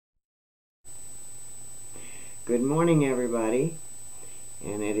Good morning, everybody.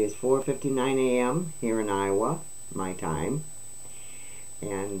 And it is 4:59 a.m. here in Iowa, my time.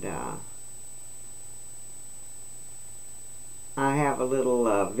 And I have a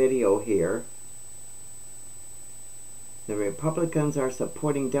little video here. The Republicans are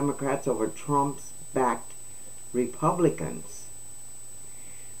supporting Democrats over Trump's backed Republicans.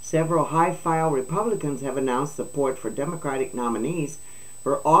 Several high-file Republicans have announced support for Democratic nominees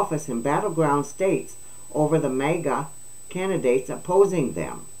for office in battleground states over the MAGA candidates opposing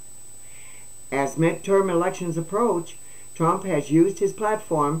them. As midterm elections approach, Trump has used his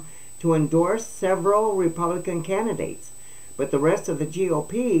platform to endorse several Republican candidates, but the rest of the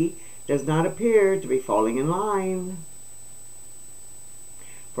GOP does not appear to be falling in line.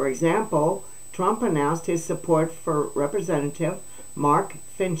 For example, Trump announced his support for Representative Mark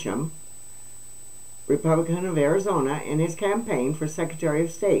Finchem, Republican of Arizona, in his campaign for Secretary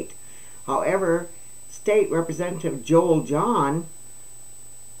of State. However, State Representative Joel John,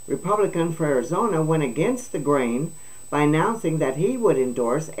 Republican for Arizona, went against the grain by announcing that he would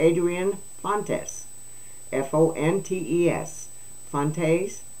endorse Adrian Fontes, F-O-N-T-E-S,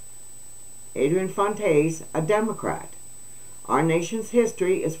 Adrian Fontes, a Democrat. Our nation's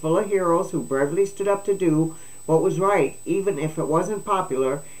history is full of heroes who bravely stood up to do what was right, even if it wasn't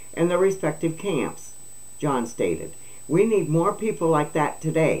popular in their respective camps, John stated. We need more people like that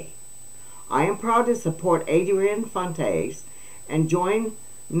today. I am proud to support Adrian Fontes and join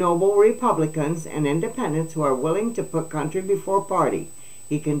noble Republicans and independents who are willing to put country before party,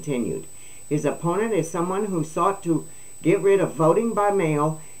 he continued. His opponent is someone who sought to get rid of voting by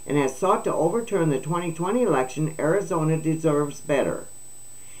mail and has sought to overturn the 2020 election. Arizona deserves better.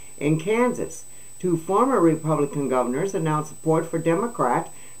 In Kansas, two former Republican governors announced support for Democrat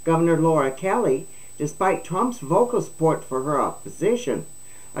Governor Laura Kelly, despite Trump's vocal support for her opposition,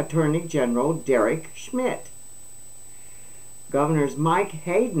 Attorney General Derek Schmidt. Governors Mike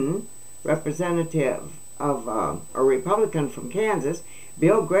Hayden, representative of a Republican from Kansas,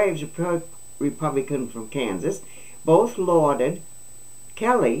 Bill Graves, Republican from Kansas, both lauded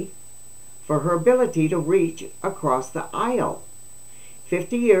Kelly for her ability to reach across the aisle.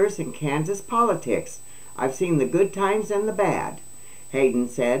 50 years in Kansas politics, I've seen the good times and the bad, Hayden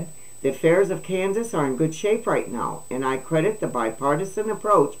said. The affairs of Kansas are in good shape right now, and I credit the bipartisan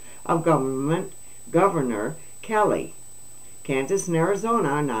approach of Governor Kelly. Kansas and Arizona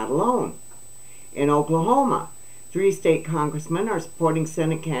are not alone. In Oklahoma, 3 state congressmen are supporting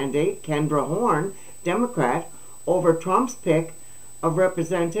Senate candidate Kendra Horn, Democrat, over Trump's pick of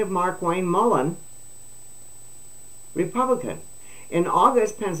Representative Mark Wayne Mullen, Republican. In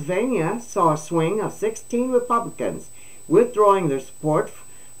August, Pennsylvania saw a swing of 16 Republicans withdrawing their support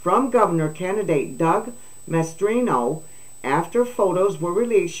from governor candidate Doug Mastriano after photos were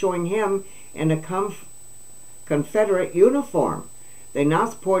released showing him in a Confederate uniform. They now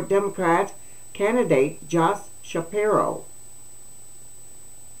support Democrat candidate Josh Shapiro.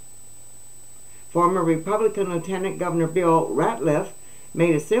 Former Republican Lieutenant Governor Bill Ratliff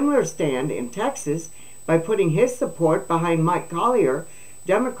made a similar stand in Texas by putting his support behind Mike Collier,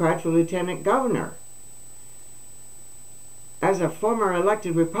 Democrat for Lieutenant Governor. As a former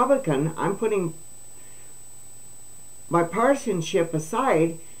elected Republican, I'm putting my partisanship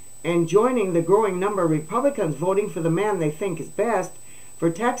aside and joining the growing number of Republicans voting for the man they think is best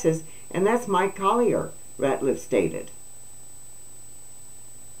for Texas, and that's Mike Collier, Ratliff stated.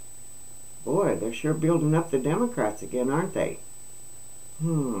 Boy, they're sure building up the Democrats again, aren't they?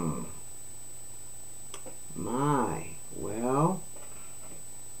 Well,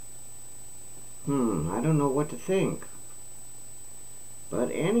 I don't know what to think. But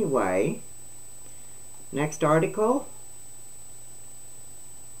anyway, next article.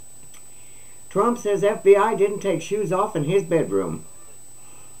 Trump says FBI didn't take shoes off in his bedroom.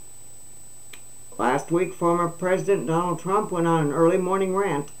 Last week, former President Donald Trump went on an early morning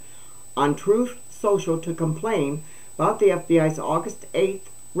rant on Truth Social to complain about the FBI's August 8th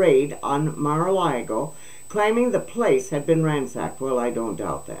raid on Mar-a-Lago, claiming the place had been ransacked. Well, I don't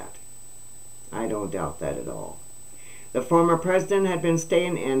doubt that. I don't doubt that at all. The former president had been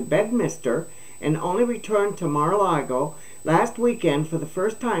staying in Bedminster and only returned to Mar-a-Lago last weekend for the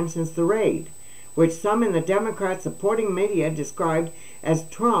first time since the raid, which some in the Democrat supporting media described as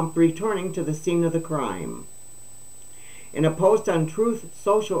Trump returning to the scene of the crime. In a post on Truth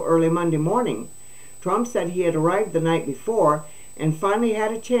Social early Monday morning, Trump said he had arrived the night before and finally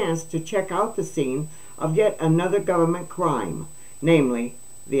had a chance to check out the scene of yet another government crime, namely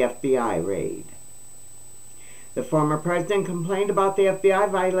the FBI raid. The former president complained about the FBI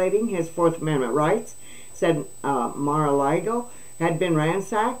violating his Fourth Amendment rights, said Mar-a-Lago had been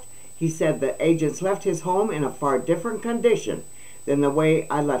ransacked. He said the agents left his home in a far different condition than the way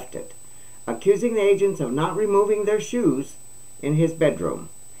I left it, accusing the agents of not removing their shoes in his bedroom.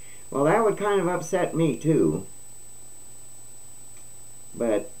 Well, that would kind of upset me too.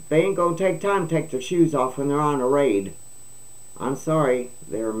 But they ain't gonna take time to take their shoes off when they're on a raid. I'm sorry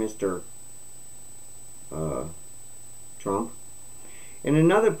there, Mr. Trump. In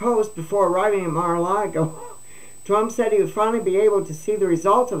another post before arriving at Mar-a-Lago, Trump said he would finally be able to see the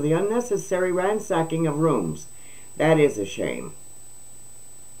results of the unnecessary ransacking of rooms. That is a shame.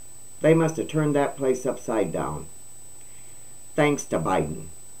 They must have turned that place upside down. Thanks to Biden.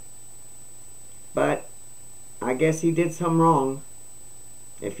 But I guess he did some wrong.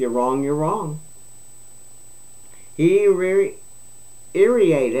 If you're wrong, you're wrong. He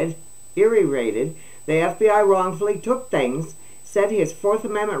irritated the FBI wrongfully took things, said his Fourth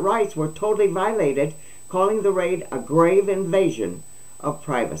Amendment rights were totally violated, calling the raid a grave invasion of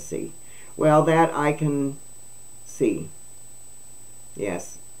privacy. Well, that I can see.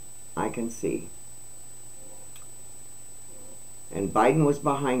 Yes, I can see. And Biden was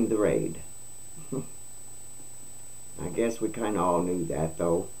behind the raid. I guess we kind of all knew that,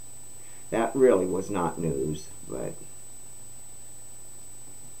 though. That really was not news, but...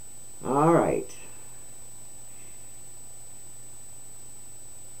 All right.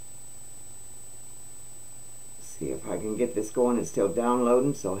 See if I can get this going. It's still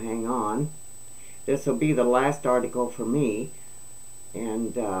downloading, so hang on. This will be the last article for me.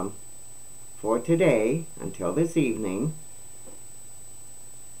 And for today, until this evening.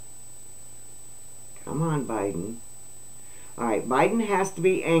 Come on, Biden. All right, Biden has to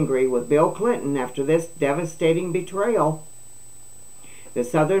be angry with Bill Clinton after this devastating betrayal. The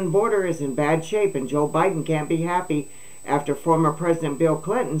southern border is in bad shape, and Joe Biden can't be happy after former President Bill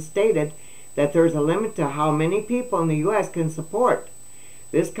Clinton stated that there's a limit to how many people in the U.S. can support.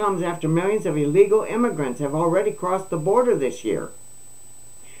 This comes after millions of illegal immigrants have already crossed the border this year.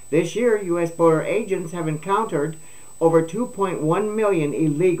 This year, U.S. border agents have encountered over 2.1 million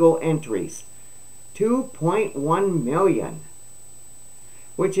illegal entries. 2.1 million,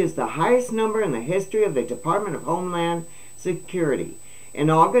 which is the highest number in the history of the Department of Homeland Security. In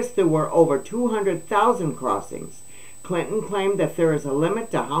August, there were over 200,000 crossings. Clinton claimed that there is a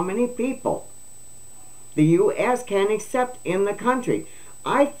limit to how many people the U.S. can accept in the country.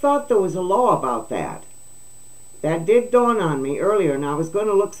 I thought there was a law about that. That did dawn on me earlier, and I was going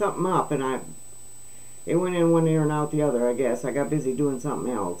to look something up, and it went in one ear and out the other, I guess. I got busy doing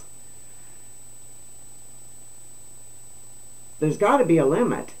something else. There's got to be a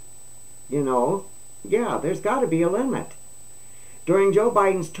limit, you know. Yeah, there's got to be a limit. During Joe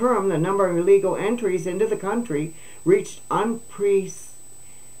Biden's term, the number of illegal entries into the country reached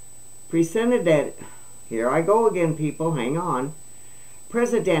unprecedented, here I go again, people, hang on,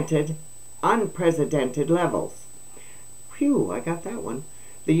 unprecedented levels. Phew, I got that one.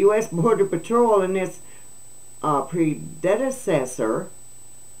 The U.S. Border Patrol and its predecessor,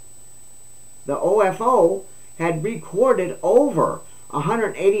 the OFO, had recorded over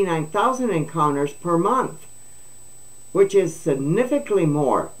 189,000 encounters per month, which is significantly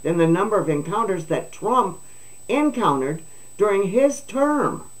more than the number of encounters that Trump encountered during his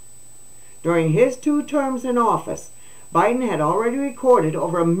term. During his 2 terms in office, Biden had already recorded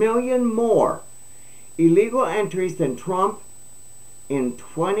over 1 million more illegal entries than Trump. In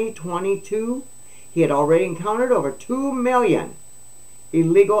 2022, he had already encountered over 2 million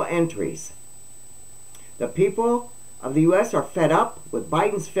illegal entries. The people of the U.S. are fed up with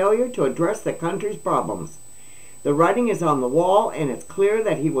Biden's failure to address the country's problems. The writing is on the wall, and it's clear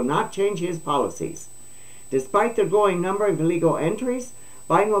that he will not change his policies. Despite the growing number of illegal entries,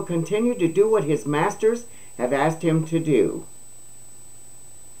 Biden will continue to do what his masters have asked him to do.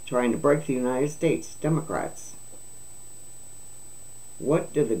 Trying to break the United States. Democrats.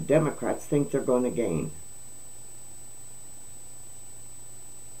 What do the Democrats think they're going to gain?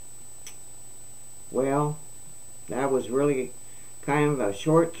 Well, that was really kind of a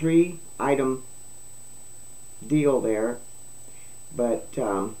short 3-item deal there. But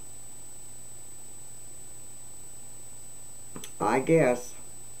I guess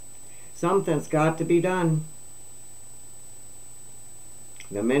something's got to be done.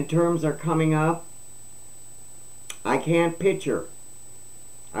 The midterms are coming up. I can't picture.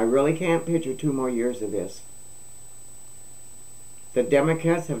 I really can't picture 2 more years of this. The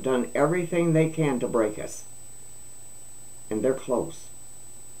Democrats have done everything they can to break us. And they're close.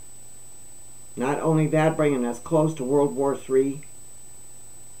 Not only that, bringing us close to World War III.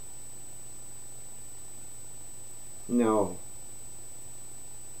 No.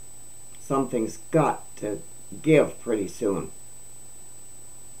 Something's got to give pretty soon.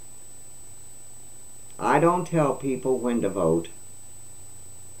 I don't tell people when to vote,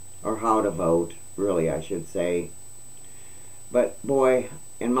 or how to vote, really, I should say. But boy,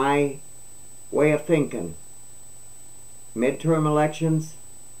 in my way of thinking, midterm elections,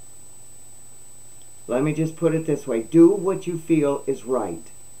 let me just put it this way: do what you feel is right.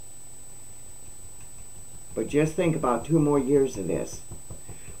 But just think about 2 more years of this.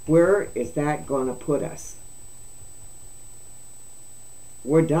 Where is that going to put us?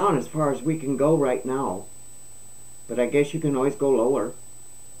 We're down as far as we can go right now, but I guess you can always go lower.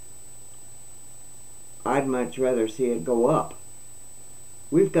 I'd much rather see it go up.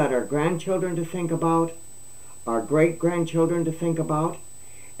 We've got our grandchildren to think about, our great-grandchildren to think about,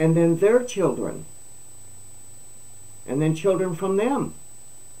 and then their children, and then children from them.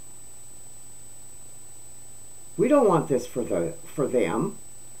 We don't want this for them.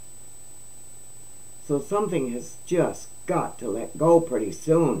 So something has just got to let go pretty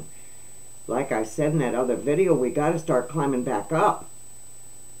soon. Like I said in that other video, we got to start climbing back up.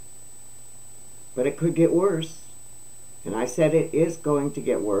 But it could get worse. And I said it is going to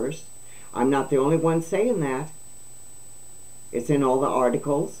get worse. I'm not the only one saying that. It's in all the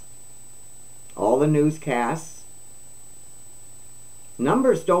articles, all the newscasts.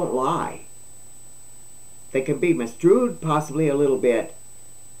 Numbers don't lie. They can be misdrued possibly a little bit,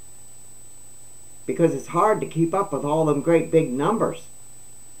 because it's hard to keep up with all them great big numbers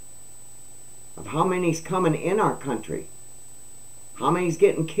of how many's coming in our country, how many's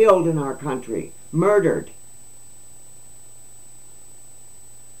getting killed in our country, murdered,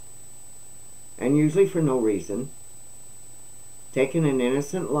 and usually for no reason, taking an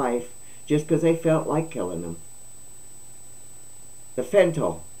innocent life just because they felt like killing them. The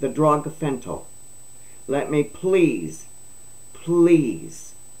fentanyl, the drug fentanyl. Let me please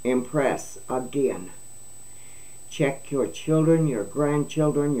impress again. Check your children, your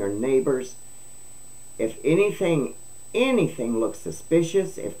grandchildren, your neighbors. If anything looks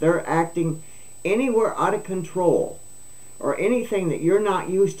suspicious, if they're acting anywhere out of control, or anything that you're not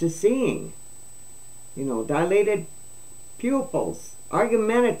used to seeing, you know, dilated pupils,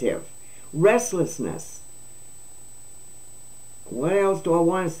 argumentative, restlessness. What else do I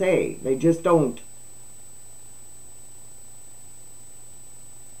want to say? They just don't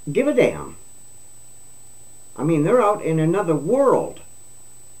give a damn. I mean, they're out in another world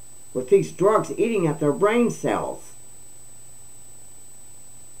with these drugs eating at their brain cells.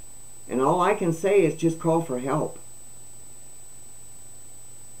 And all I can say is just call for help.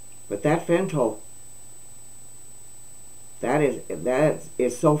 But that fentanyl, that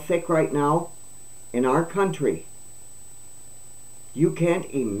is so thick right now in our country. You can't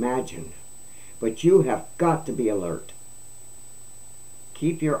imagine. But you have got to be alert.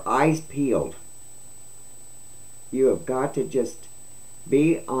 Keep your eyes peeled. You have got to just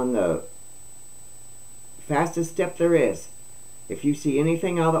be on the fastest step there is. If you see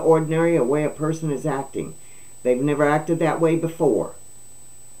anything out of the ordinary, a way a person is acting, they've never acted that way before.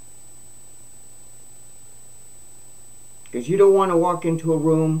 Because you don't want to walk into a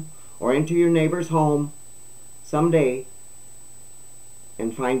room or into your neighbor's home someday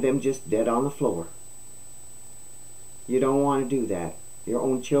and find them just dead on the floor. You don't want to do that. Your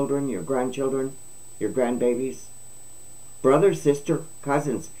own children, your grandchildren, your grandbabies, brother, sister,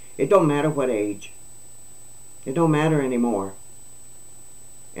 cousins. It don't matter what age. It don't matter anymore.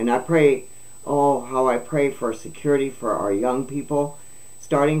 And I pray, oh, how I pray for security for our young people,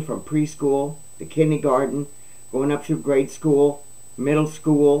 starting from preschool to kindergarten, going up through grade school, middle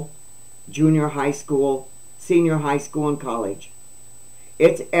school, junior high school, senior high school, and college.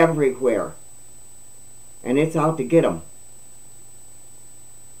 It's everywhere. And it's out to get them.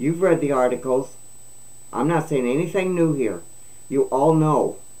 You've read the articles. I'm not saying anything new here. You all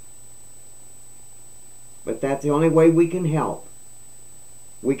know. But that's the only way we can help.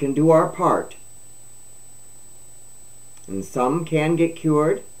 We can do our part. And some can get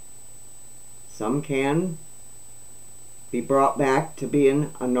cured. Some can be brought back to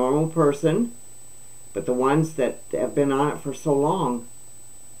being a normal person. But the ones that have been on it for so long,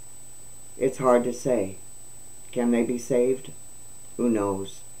 it's hard to say. Can they be saved? Who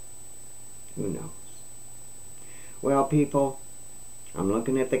knows? Who knows? Well, people, I'm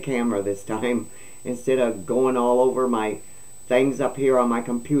looking at the camera this time instead of going all over my things up here on my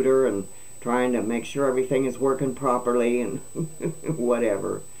computer and trying to make sure everything is working properly and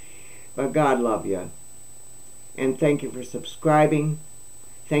whatever. But God love you. And thank you for subscribing.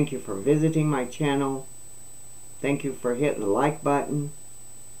 Thank you for visiting my channel. Thank you for hitting the like button.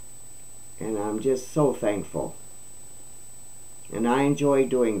 And I'm just so thankful. And I enjoy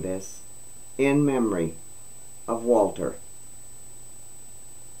doing this in memory of Walter.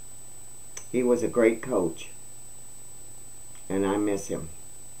 He was a great coach, and I miss him.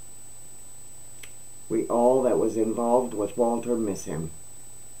 We all that was involved with Walter miss him.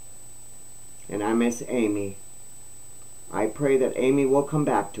 And I miss Amy. I pray that Amy will come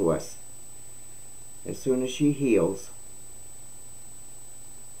back to us as soon as she heals.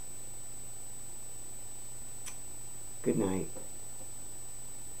 Good night.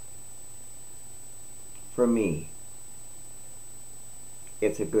 For me,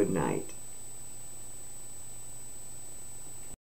 it's a good night.